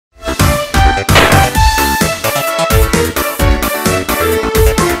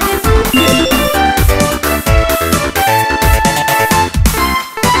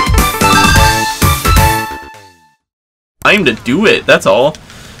time to do it. That's all.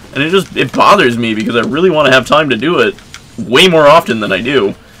 And it bothers me because I really want to have time to do it way more often than I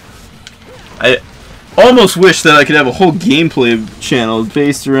do. I almost wish that I could have a whole gameplay channel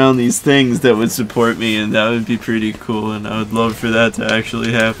based around these things that would support me, and that would be pretty cool, and I would love for that to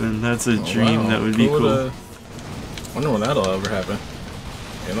actually happen. That's a dream. Wow. That would be cool. I wonder when that'll ever happen.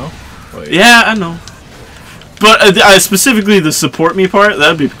 You know? Like, yeah, I know. But specifically the support me part,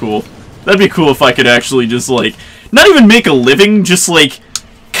 that'd be cool. That'd be cool if I could actually just, like, not even make a living, just, like,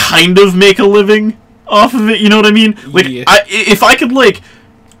 kind of make a living off of it, you know what I mean? Like, yeah. If I could, like,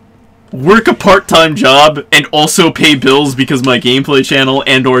 work a part-time job and also pay bills because my gameplay channel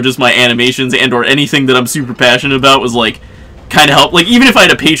and or just my animations and or anything that I'm super passionate about was, like, kind of help, like, even if I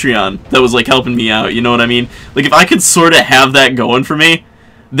had a Patreon that was, like, helping me out, you know what I mean? Like, if I could sort of have that going for me,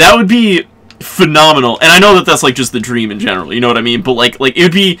 that would be phenomenal. And I know that that's, like, just the dream in general, you know what I mean? But, like it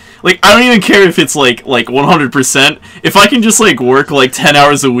would be, like, I don't even care if it's, like 100%. If I can just, like, work, like, 10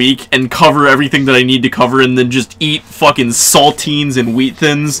 hours a week and cover everything that I need to cover and then just eat fucking saltines and wheat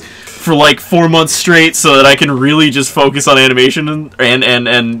thins for, like, 4 months straight so that I can really just focus on animation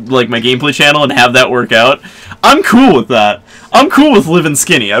and like, my gameplay channel and have that work out, I'm cool with that. I'm cool with living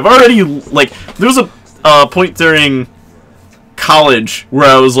skinny. I've already, like, there was a point during college where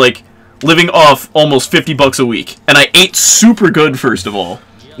I was, like, living off almost $50 a week, and I ate super good, first of all.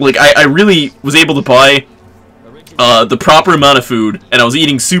 Like, I really was able to buy the proper amount of food, and I was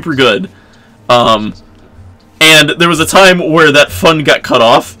eating super good. And there was a time where that fun got cut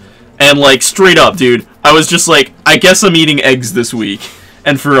off, and, like, straight up, dude, I was just like, I guess I'm eating eggs this week.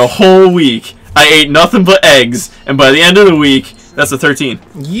 And for a whole week, I ate nothing but eggs, and by the end of the week, that's a 13.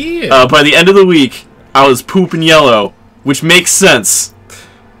 Yeah. By the end of the week, I was pooping yellow, which makes sense.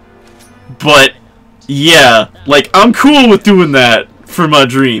 But, yeah, like, I'm cool with doing that for my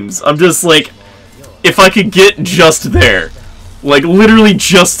dreams. I'm just like, if I could get just there, like, literally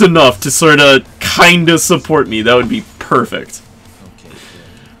just enough to sort of kind of support me, that would be perfect.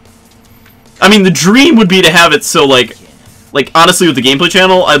 I mean, the dream would be to have it so, like, honestly, with the gameplay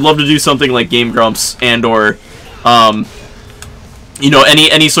channel, I'd love to do something like Game Grumps and or, you know,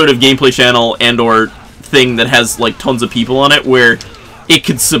 any sort of gameplay channel and or thing that has, like, tons of people on it where it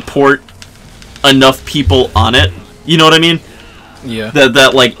could support enough people on it, you know what I mean? Yeah.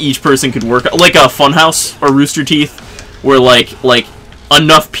 That like each person could work, like a Funhouse or Rooster Teeth, where like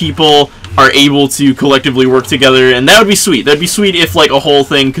enough people are able to collectively work together, and that would be sweet. That'd be sweet if like a whole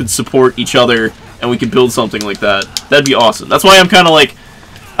thing could support each other and we could build something like that. That'd be awesome. That's why I'm kind of like,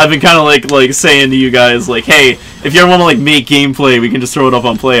 I've been kind of like saying to you guys, like, hey, if you ever want to like make gameplay, we can just throw it up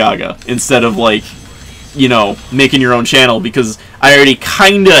on Playaga instead of like, you know, making your own channel, because I already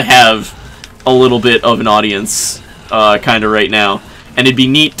kind of have a little bit of an audience, kind of right now, and it'd be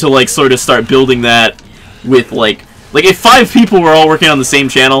neat to like sort of start building that with like if 5 people were all working on the same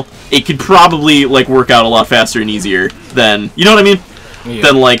channel, it could probably like work out a lot faster and easier than, you know what I mean? Yeah.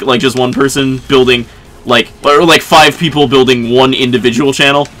 Than like just one person building or like 5 people building one individual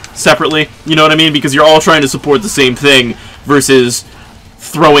channel separately, you know what I mean? Because you're all trying to support the same thing versus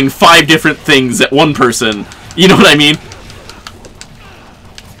throwing 5 different things at one person, you know what I mean?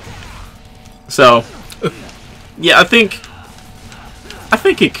 So, yeah, I think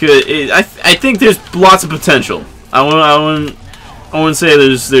it could. I think there's lots of potential. I wouldn't say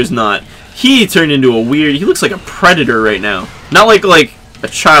there's not. He turned into a weird. He looks like a predator right now. Not like a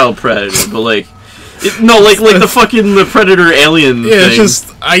child predator, but like the predator alien. Yeah, thing. It's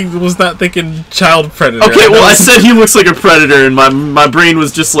just I was not thinking child predator. Okay, well I said he looks like a predator, and my brain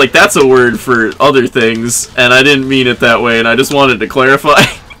was just like, that's a word for other things, and I didn't mean it that way, and I just wanted to clarify.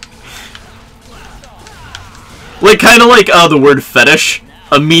 Like, kind of like, the word fetish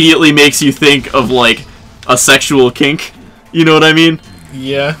immediately makes you think of, like, a sexual kink. You know what I mean?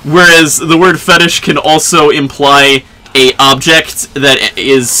 Yeah. Whereas the word fetish can also imply a object that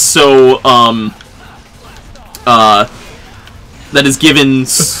is so, that is given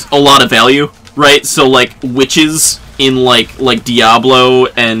a lot of value, right? So, like, witches in, like Diablo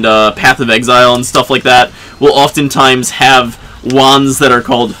and, Path of Exile and stuff like that will oftentimes have wands that are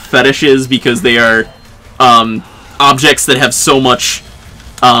called fetishes because they are, objects that have so much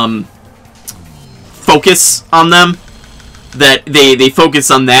focus on them that they focus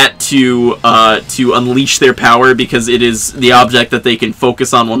on that to unleash their power, because it is the object that they can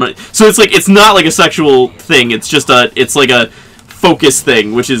focus on 100. So it's like, it's not like a sexual thing, it's just it's like a focus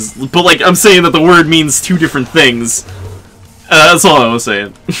thing, which is, but like I'm saying that the word means 2 different things. That's all I was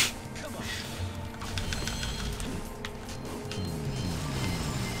saying.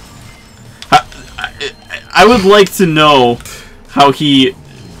 I would like to know how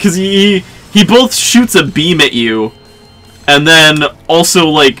because he both shoots a beam at you, And then also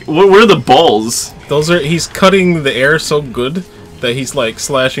like, what are the balls? Those are he's cutting the air so good that he's like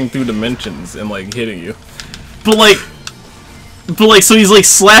slashing through dimensions and like hitting you. But like, so he's like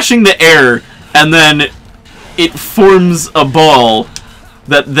slashing the air, and then it forms a ball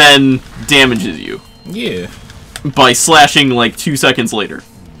that then damages you. Yeah. By slashing like 2 seconds later.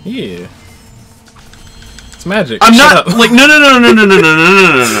 Yeah. It's magic. I'm Shut not up. like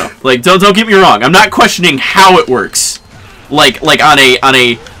no. Like don't get me wrong. I'm not questioning how it works. Like on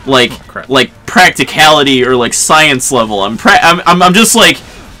a like practicality or like science level. I'm just like,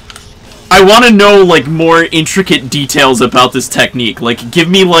 I want to know like more intricate details about this technique. Like give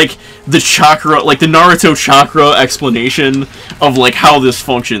me like the chakra, like the Naruto chakra explanation of like how this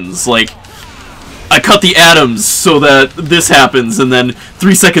functions. Like I cut the atoms so that this happens, and then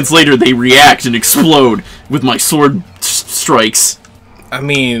 3 seconds later they react and explode with my sword strikes. I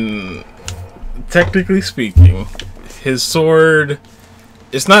mean, technically speaking, his sword,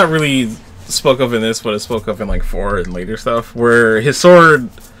 it's not really spoke of in this, but it's spoke of in like 4 and later stuff, where his sword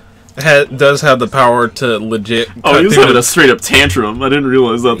does have the power to legit oh, he was having a straight up tantrum. I didn't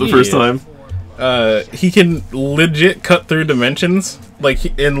realize that the first time. He can legit cut through dimensions.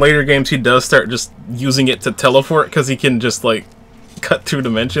 Like, in later games, he does start just using it to teleport, because he can just, like, cut through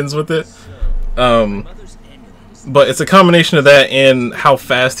dimensions with it. But it's a combination of that and how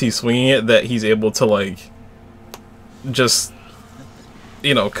fast he's swinging it that he's able to, like, just,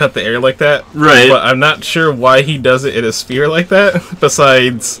 you know, cut the air like that. Right. But I'm not sure why he does it in a sphere like that,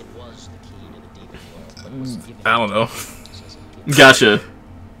 besides, I don't know. Gotcha.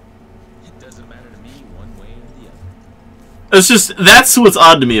 It's just, that's what's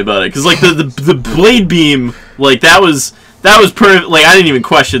odd to me about it, because like the blade beam, like that was perfect. Like I didn't even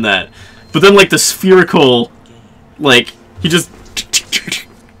question that, but then like the spherical, like he just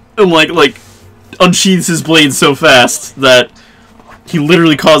and like unsheathes his blade so fast that he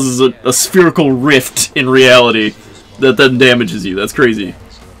literally causes a spherical rift in reality that then damages you. That's crazy.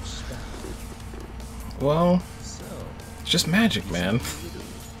 Well, it's just magic, man.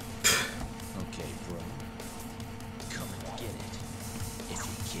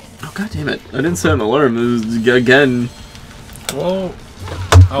 Oh god damn it! I didn't set an alarm. It was again. Well,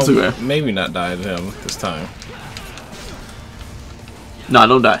 I'll okay. maybe not die to him this time. Nah,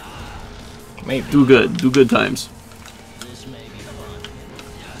 don't die. Maybe. Do good. Do good times.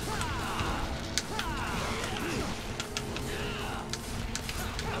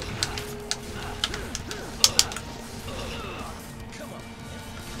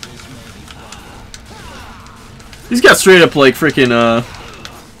 He's got straight up like freaking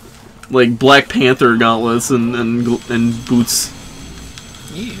like Black Panther gauntlets and boots.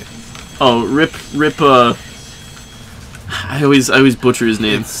 Yeah. Oh, Rip. I always butcher his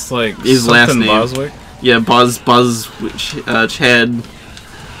name. It's like his last name. Boswick? Yeah, Chad.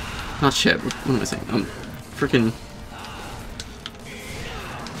 Not Chad. What am I saying? Freaking.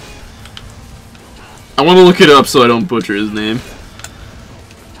 I want to look it up so I don't butcher his name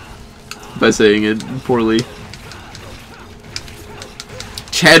by saying it poorly.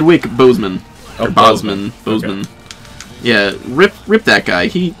 Chadwick Boseman. Or Boseman. Okay. Yeah, rip that guy.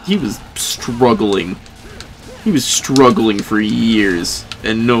 He was struggling. He was struggling for years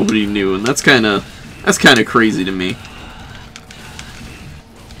and nobody knew, and that's kinda crazy to me.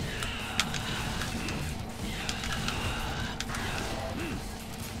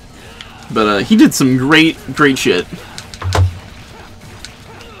 But he did some great shit.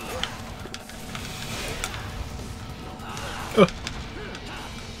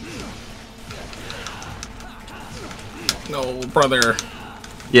 No, brother.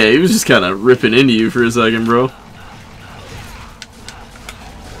 Yeah, he was just kind of ripping into you for a second, bro.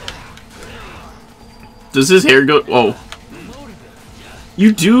 Does his hair go... Oh.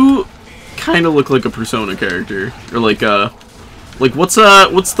 You do kind of look like a Persona character. Or like, what's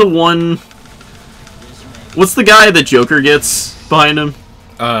the one... What's the guy that Joker gets behind him?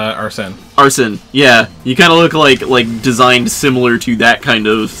 Arsene. Arsene, yeah. You kind of look like designed similar to that kind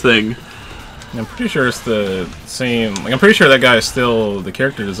of thing. I'm pretty sure it's the same. Like, I'm pretty sure that guy is still the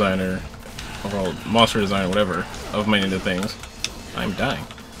character designer, or monster designer, whatever, of many of the things. I'm dying.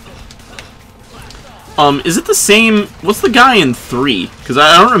 Is it the same? What's the guy in 3? Because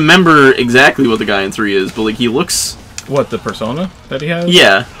I don't remember exactly what the guy in 3 is, but like he looks. What, the persona that he has?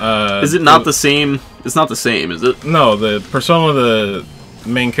 Yeah. Is it not the same? It's not the same, is it? No, the persona the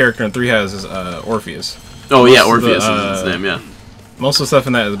main character in 3 has is Orpheus. Oh yeah, Orpheus is his name. Yeah. Most of the stuff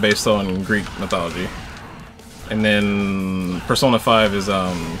in that is based on Greek mythology. And then Persona 5 is, what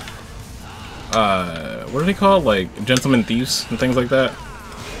are they called? Like, gentlemen thieves and things like that?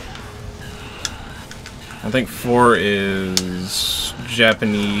 I think 4 is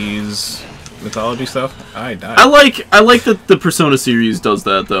Japanese mythology stuff. I died. I like that the Persona series does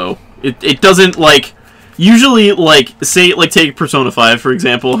that though. It doesn't like usually like say like take Persona 5 for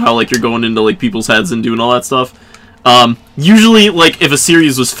example, how like you're going into like people's heads and doing all that stuff. Usually like if a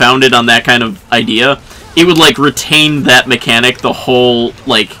series was founded on that kind of idea, it would like retain that mechanic the whole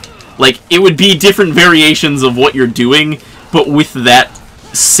like it would be different variations of what you're doing, but with that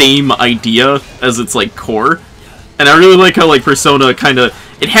same idea as its like core. And I really like how like Persona kind of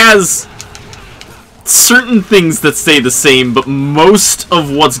it has certain things that stay the same, but most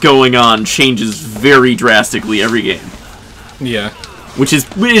of what's going on changes very drastically every game. Yeah. Which is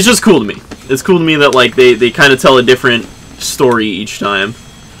just cool to me. It's cool to me that like they kind of tell a different story each time.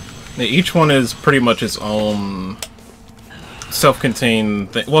 Yeah, each one is pretty much its own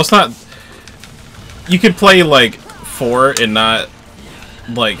self-contained thing. Well, it's not. You could play like 4 and not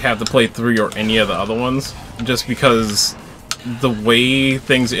like have to play 3 or any of the other ones, just because the way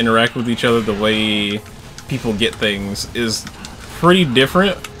things interact with each other, the way people get things is pretty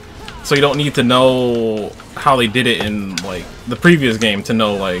different. So you don't need to know how they did it in like the previous game to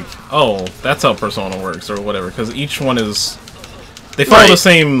know like, oh, that's how Persona works or whatever, because each one is they follow the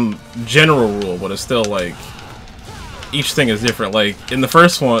same general rule, but it's still like each thing is different. Like in the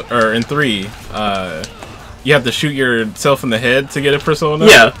first one or in 3, you have to shoot yourself in the head to get a Persona.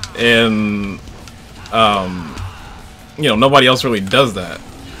 Yeah. And you know, nobody else really does that.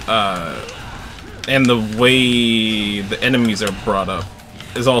 And the way the enemies are brought up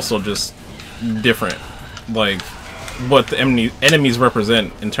is also just different. Like what the enemies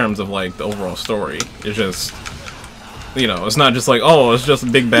represent in terms of like the overall story is just, you know, it's not just like, oh, it's just a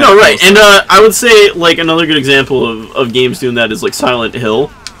big bad. No, right. And I would say like another good example of games doing that is like Silent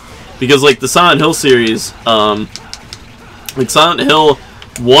Hill, because like the Silent Hill series, like Silent Hill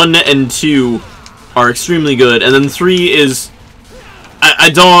 1 and 2 are extremely good, and then 3 is I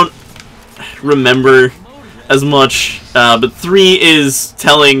don't remember as much, but 3 is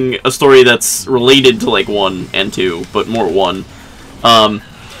telling a story that's related to like 1 and 2, but more 1.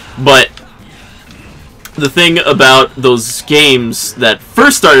 But the thing about those games that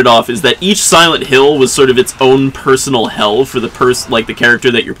first started off is that each Silent Hill was sort of its own personal hell for the the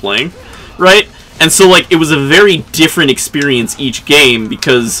character that you're playing, right? And so like it was a very different experience each game,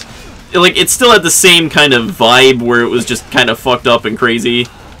 because like it still had the same kind of vibe where it was just kind of fucked up and crazy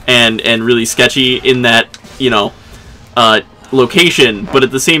and really sketchy in that, you know, location, but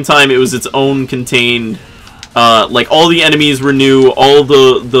at the same time it was its own contained, like all the enemies were new, all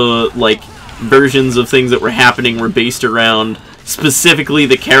the like versions of things that were happening were based around specifically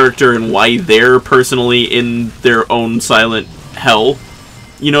the character and why they're personally in their own silent hell.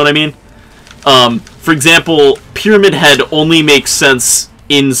 You know what I mean? For example, Pyramid Head only makes sense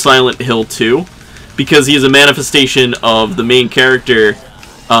in Silent Hill 2 because he is a manifestation of the main character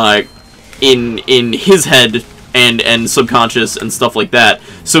in his head and subconscious and stuff like that.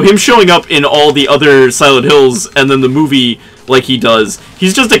 So him showing up in all the other Silent Hills and then the movie like he does,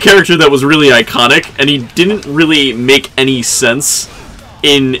 he's just a character that was really iconic, and he didn't really make any sense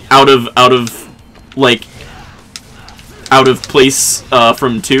in out of place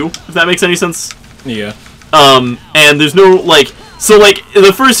from 2, if that makes any sense. Yeah. And there's no like, so like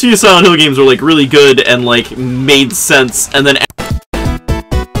the first few Silent Hill games were like really good and like made sense, and then